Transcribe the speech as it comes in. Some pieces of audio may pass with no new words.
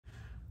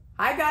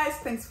Hi guys,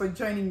 thanks for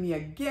joining me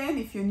again.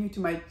 If you're new to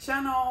my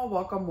channel,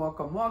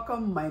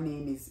 welcome. My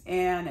name is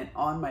Anne, and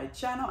on my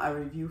channel I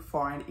review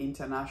foreign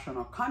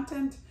international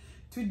content.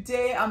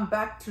 Today I'm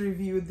back to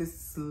review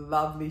this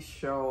lovely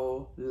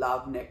show,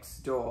 Love Next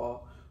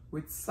Door,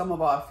 with some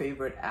of our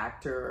favorite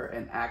actor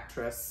and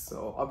actress.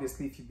 So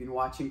obviously if you've been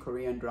watching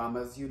Korean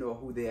dramas, you know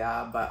who they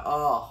are, but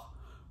oh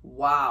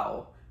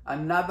wow,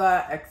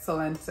 another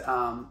excellent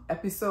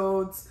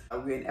episodes.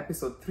 We're in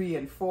episode 3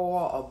 and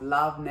 4 of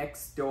Love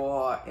Next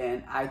Door,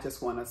 and I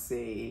just want to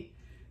say,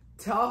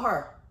 tell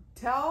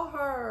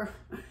her,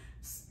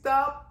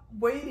 stop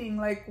waiting.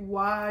 Like,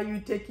 why are you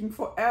taking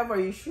forever?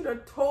 You should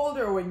have told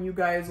her when you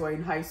guys were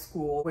in high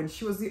school, when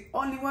she was the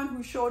only one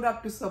who showed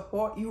up to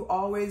support you,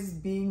 always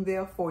being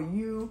there for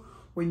you.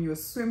 When you were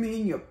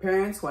swimming, your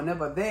parents were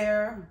never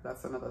there.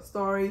 That's another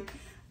story.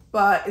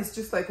 But it's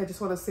just like, I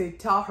just want to say,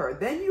 tell her.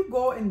 Then you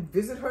go and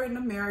visit her in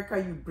America.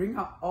 You bring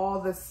her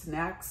all the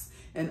snacks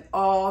and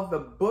all the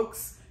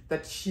books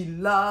that she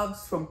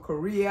loves from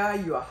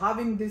Korea. You are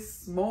having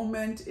this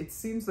moment. It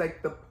seems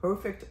like the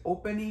perfect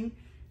opening.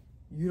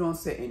 You don't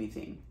say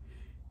anything.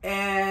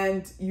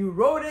 And you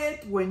wrote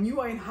it when you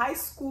were in high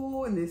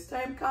school in this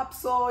time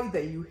capsule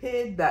that you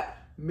hid,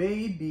 that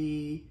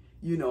maybe,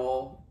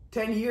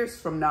 10 years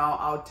from now,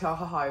 I'll tell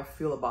her how I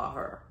feel about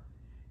her.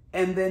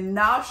 And then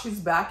now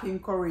she's back in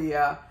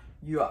Korea.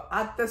 You're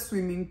at the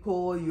swimming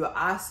pool. You're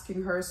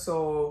asking her,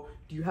 so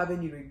do you have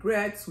any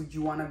regrets? Would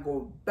you want to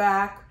go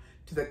back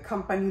to the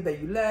company that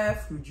you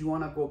left? Would you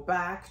want to go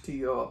back to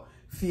your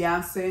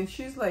fiance? And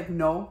she's like,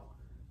 no.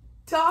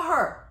 Tell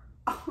her.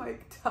 I'm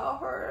like, tell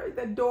her.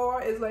 The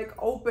door is like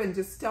open.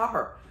 Just tell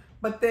her.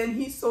 But then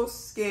he's so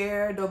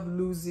scared of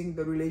losing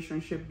the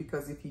relationship,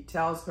 because if he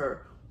tells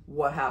her,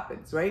 what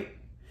happens, right?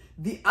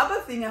 The other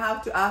thing I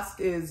have to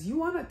ask is, you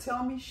want to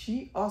tell me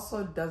she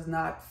also does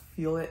not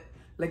feel it?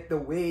 Like the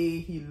way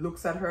he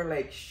looks at her,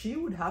 like she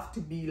would have to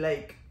be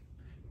like,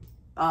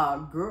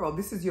 girl,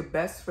 this is your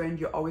best friend.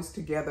 You're always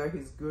together.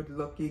 He's good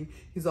looking.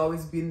 He's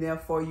always been there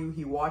for you.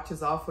 He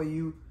watches out for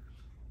you.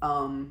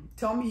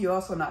 Tell me you're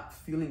also not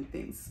feeling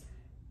things.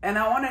 And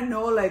I want to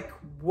know, like,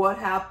 what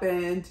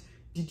happened?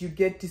 Did you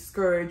get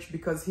discouraged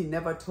because he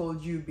never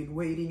told you? You've been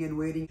waiting and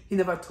waiting. He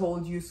never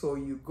told you, so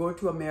you go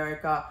to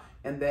America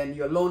and then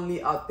you're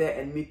lonely out there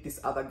and meet this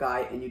other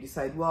guy, and you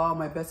decide, well,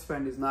 my best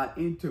friend is not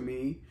into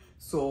me,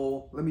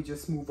 so let me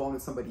just move on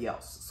with somebody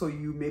else. So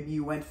maybe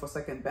you went for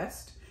second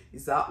best.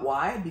 Is that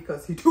why?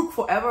 Because he took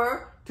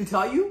forever to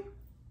tell you?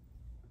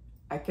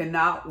 I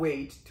cannot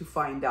wait to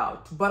find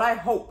out. But I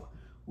hope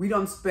we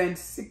don't spend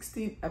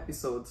 16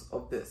 episodes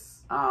of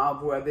this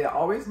where they're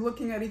always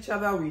looking at each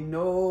other. We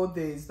know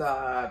there's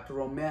that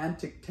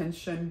romantic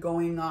tension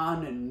going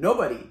on, and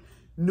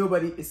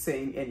nobody is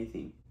saying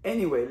anything.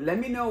 Anyway, let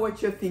me know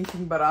what you're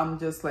thinking, but I'm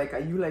just like,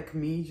 are you like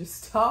me?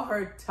 Just tell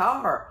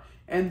her.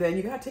 And then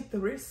you gotta take the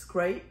risk,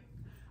 right?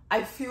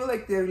 I feel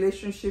like their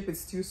relationship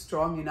is too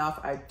strong enough.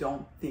 I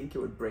don't think it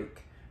would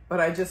break. But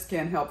I just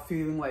can't help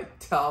feeling like,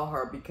 tell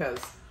her, because,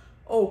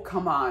 oh,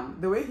 come on.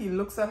 The way he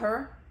looks at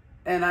her,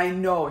 and I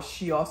know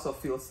she also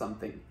feels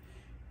something.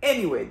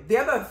 Anyway, the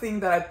other thing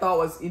that I thought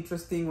was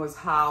interesting was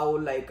how,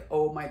 like,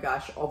 oh my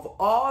gosh, of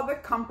all the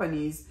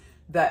companies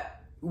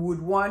that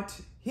would want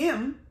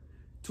him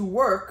to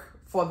work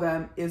for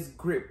them is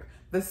Grip,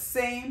 the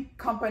same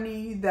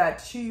company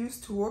that she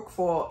used to work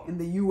for in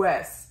the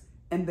US,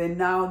 and then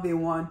now they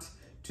want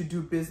to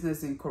do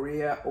business in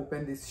Korea,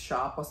 open this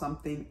shop or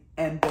something.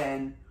 And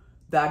then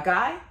that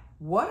guy,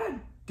 what a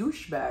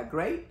douchebag,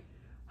 right?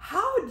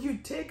 How do you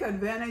take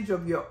advantage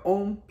of your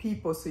own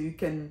people so you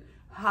can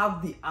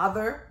have the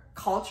other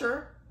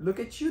culture look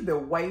at you, the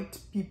white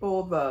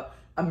people, the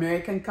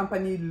American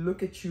company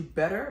look at you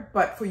better?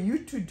 But for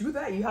you to do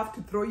that, you have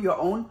to throw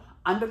your own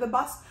under the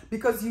bus,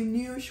 because you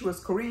knew she was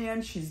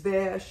Korean, she's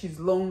there, she's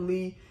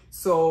lonely,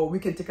 so we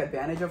can take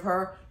advantage of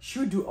her.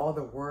 She'll do all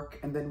the work,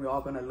 and then we're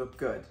all gonna look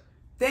good.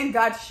 Thank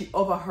God she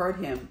overheard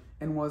him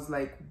and was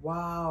like,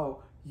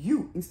 wow,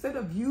 instead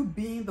of you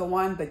being the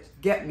one that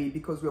get me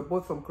because we're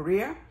both from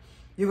Korea,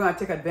 you're gonna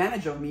take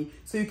advantage of me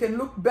so you can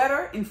look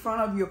better in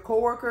front of your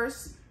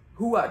coworkers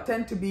who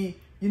tend to be,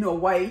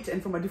 white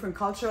and from a different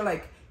culture.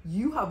 Like,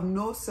 you have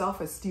no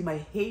self-esteem. I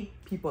hate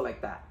people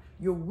like that.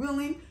 You're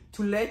willing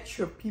to let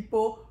your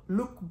people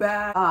look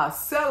bad,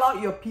 sell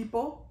out your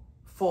people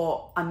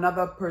for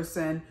another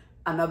person,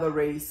 another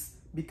race,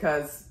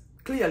 because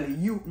clearly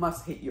you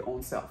must hate your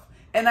own self.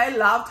 And I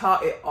loved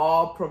how it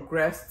all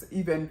progressed,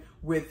 even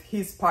with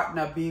his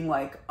partner being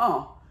like,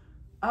 oh,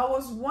 I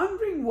was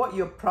wondering what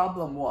your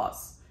problem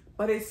was.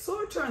 But it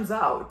so turns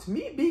out,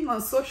 me being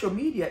on social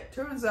media, it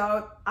turns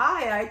out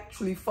I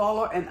actually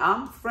follow and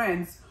I'm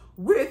friends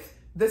with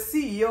the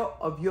CEO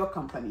of your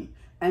company.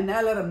 And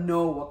I let them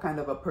know what kind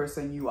of a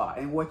person you are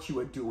and what you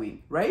are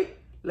doing, right?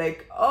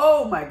 Like,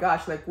 oh my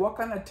gosh, like what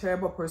kind of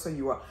terrible person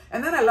you are.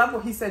 And then I love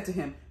what he said to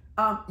him.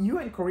 You're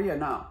in Korea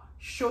now.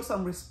 Show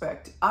some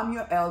respect. I'm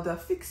your elder.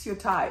 Fix your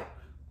tie.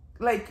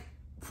 Like,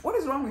 what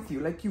is wrong with you?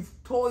 Like, you've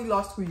totally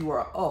lost who you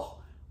are. Oh,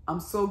 I'm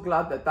so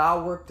glad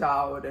that worked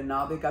out, and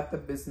now they got the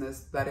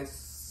business. That is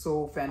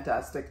so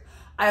fantastic.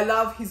 I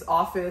love his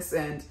office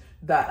and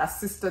that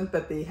assistant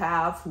that they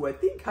have, who I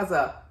think has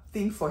a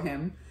thing for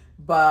him,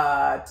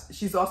 but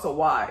she's also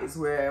wise,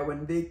 where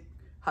when they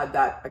had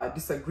that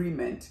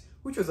disagreement,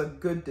 which was a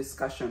good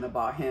discussion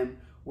about him,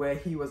 where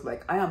he was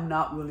like, I am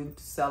not willing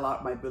to sell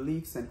out my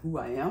beliefs and who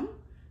I am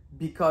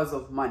because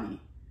of money.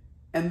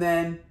 And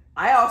then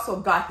I also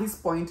got his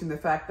point in the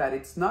fact that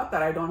it's not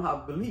that I don't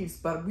have beliefs,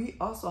 but we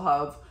also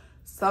have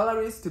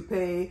salaries to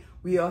pay.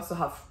 We also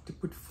have to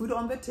put food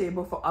on the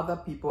table for other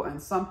people.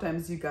 And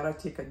sometimes you gotta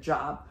take a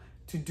job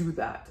to do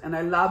that. And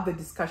I love the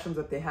discussions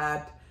that they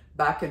had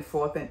back and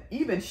forth. And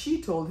even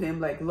she told him,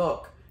 like,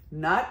 look,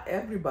 not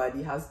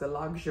everybody has the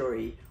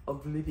luxury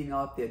of living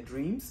out their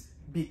dreams,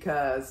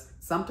 because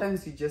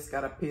sometimes you just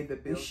gotta pay the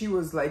bill. She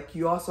was like,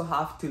 you also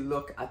have to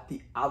look at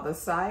the other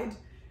side,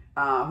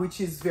 which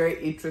is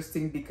very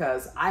interesting,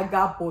 because I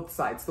got both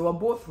sides. They were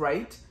both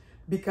right,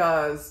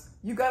 because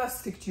you gotta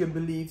stick to your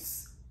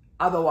beliefs.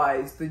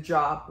 Otherwise, the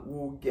job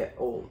will get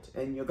old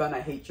and you're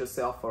gonna hate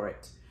yourself for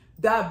it.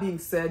 That being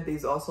said,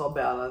 there's also a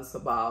balance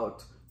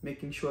about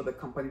making sure the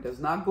company does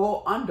not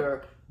go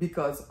under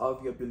because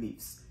of your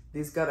beliefs.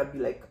 There's gotta be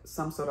like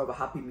some sort of a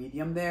happy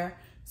medium there.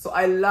 So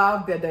I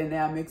love their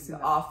dynamics in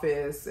the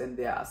office and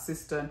their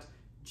assistant,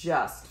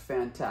 just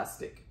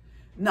fantastic.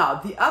 Now,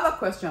 the other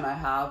question I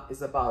have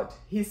is about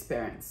his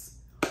parents.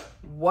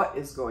 What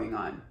is going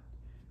on?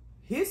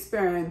 His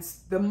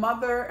parents, the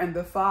mother and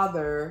the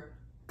father,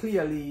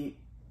 clearly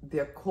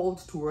they're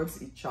cold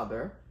towards each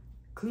other.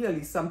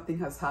 Clearly something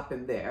has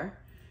happened there.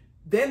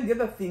 Then the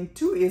other thing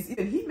too is,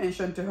 even he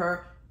mentioned to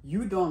her,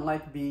 you don't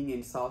like being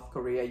in South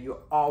Korea.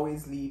 You're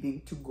always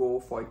leaving to go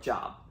for a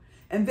job.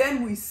 And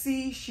then we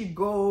see she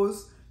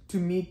goes to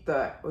meet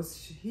was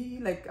he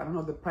like, I don't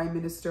know, the prime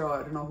minister,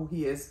 or I don't know who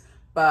he is,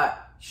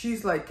 but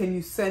she's like, can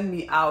you send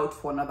me out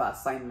for another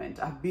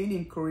assignment? I've been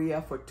in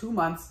Korea for 2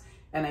 months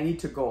and I need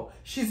to go.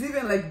 She's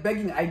even like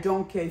begging, I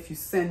don't care if you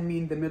send me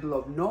in the middle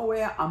of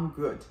nowhere, I'm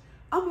good.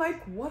 I'm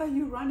like, what are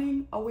you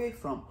running away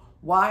from?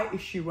 Why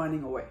is she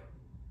running away?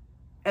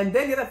 And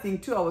then the other thing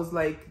too, I was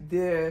like,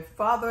 the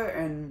father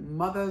and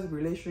mother's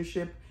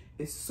relationship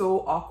is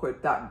so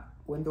awkward that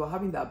when they were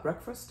having that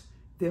breakfast,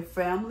 their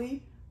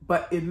family,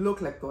 but it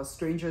looked like they were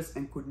strangers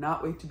and could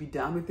not wait to be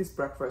done with this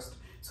breakfast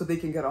so they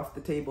can get off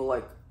the table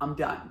like, I'm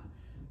done.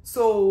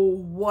 So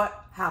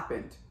what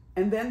happened?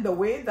 And then the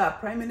way that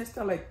Prime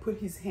Minister like put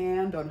his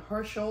hand on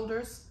her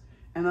shoulders,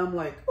 and I'm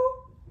like,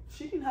 oh,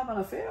 she didn't have an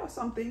affair or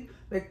something.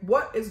 Like,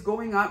 what is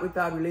going on with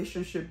that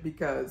relationship?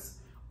 Because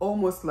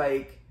almost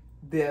like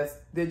they're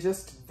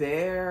just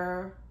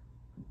there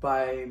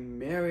by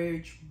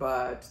marriage,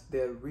 but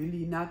they're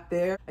really not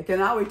there. I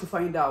cannot wait to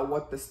find out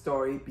what the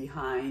story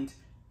behind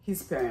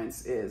his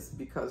parents is,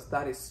 because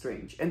that is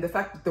strange. And the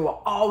fact that they were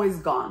always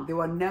gone, they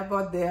were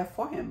never there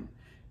for him.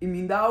 I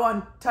mean, that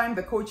one time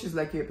the coach is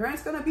like, your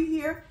parents gonna be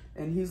here?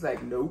 And he's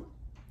like, nope,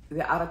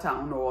 they're out of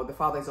town, or the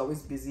father is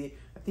always busy.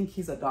 I think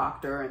he's a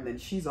doctor, and then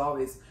she's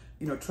always,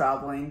 you know,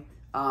 traveling,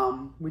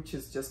 which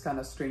is just kind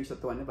of strange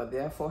that they were never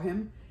there for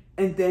him.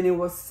 And then it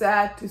was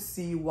sad to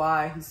see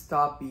why he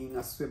stopped being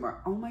a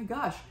swimmer. Oh my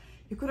gosh,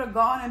 he could have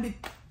gone and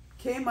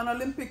became an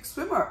Olympic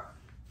swimmer,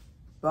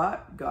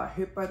 but got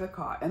hit by the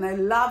car. And I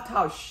loved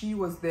how she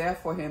was there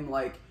for him.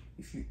 Like,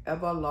 if you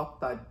ever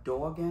lock that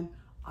door again,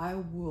 I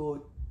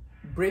will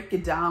break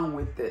it down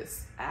with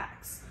this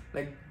axe.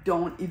 Like,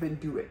 don't even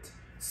do it.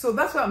 So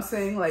that's what I'm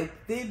saying.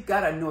 Like, they've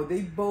gotta know,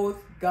 they both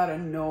gotta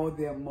know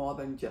they're more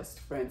than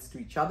just friends to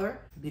each other,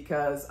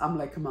 because I'm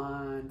like, come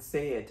on,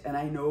 say it. And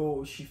I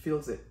know she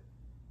feels it.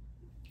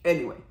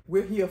 Anyway,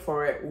 we're here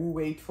for it. We'll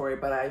wait for it,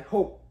 but I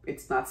hope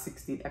it's not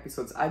 16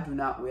 episodes. I do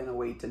not want to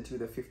wait until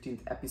the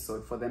 15th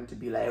episode for them to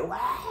be like,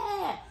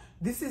 wah!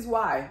 This is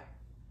why.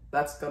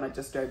 That's gonna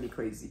just drive me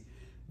crazy.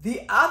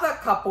 The other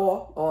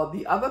couple, or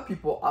the other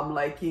people I'm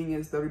liking,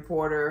 is the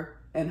reporter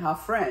and her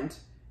friend.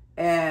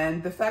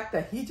 And the fact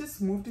that he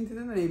just moved into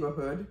the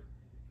neighborhood,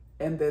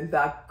 and then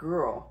that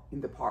girl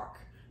in the park.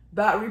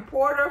 That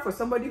reporter, for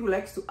somebody who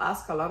likes to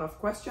ask a lot of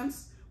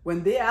questions,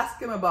 when they ask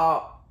him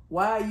about,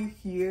 why are you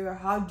here?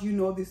 How do you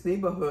know this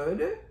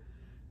neighborhood?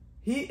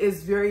 He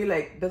is very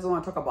like, doesn't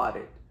want to talk about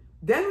it.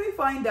 Then we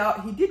find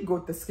out he did go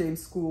to the same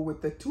school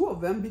with the two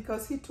of them,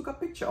 because he took a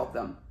picture of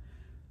them.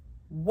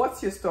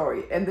 What's your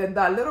story? And then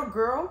that little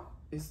girl,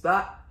 is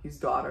that his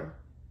daughter?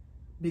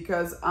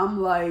 Because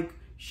I'm like,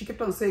 she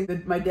kept on saying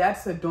that my dad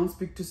said, don't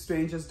speak to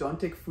strangers, don't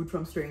take food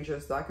from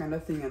strangers, that kind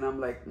of thing. And I'm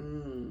like,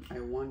 I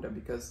wonder,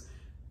 because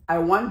I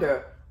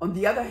wonder. On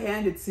the other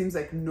hand, it seems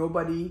like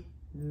nobody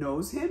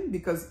knows him,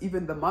 because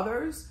even the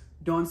mothers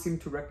don't seem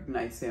to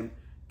recognize him.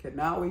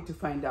 Cannot wait to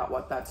find out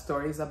what that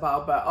story is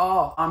about. But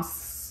oh, I'm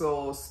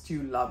so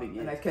still loving it.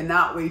 And I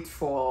cannot wait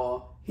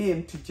for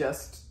him to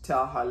just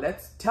tell her,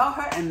 let's tell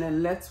her, and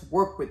then let's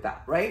work with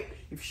that, right?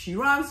 If she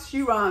runs,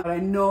 she runs. But I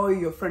know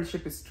your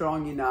friendship is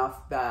strong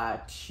enough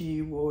that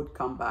she would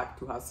come back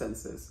to her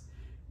senses.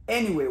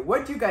 Anyway,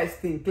 what do you guys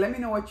think? Let me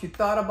know what you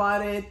thought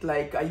about it.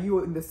 Like, are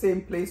you in the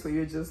same place where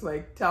you're just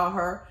like, tell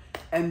her?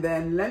 And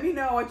then let me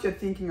know what you're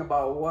thinking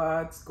about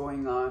what's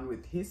going on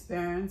with his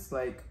parents.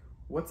 Like,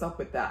 what's up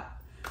with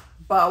that?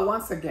 But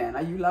once again,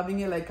 are you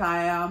loving it like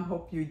I am?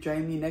 Hope you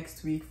join me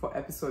next week for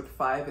episode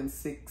 5 and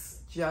 6.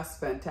 Just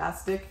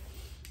fantastic.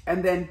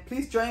 And then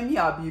please join me.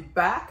 I'll be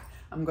back.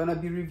 I'm going to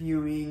be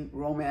reviewing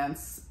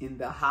Romance in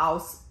the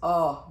House.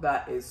 Oh,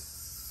 that is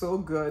so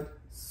good.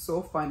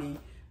 So funny.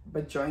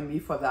 But join me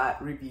for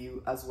that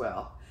review as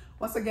well.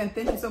 Once again,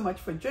 thank you so much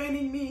for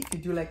joining me. If you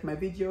do like my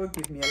video,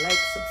 give me a like,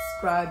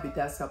 subscribe. It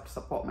does help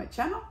support my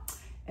channel.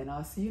 And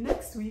I'll see you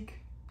next week.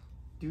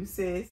 Deuces.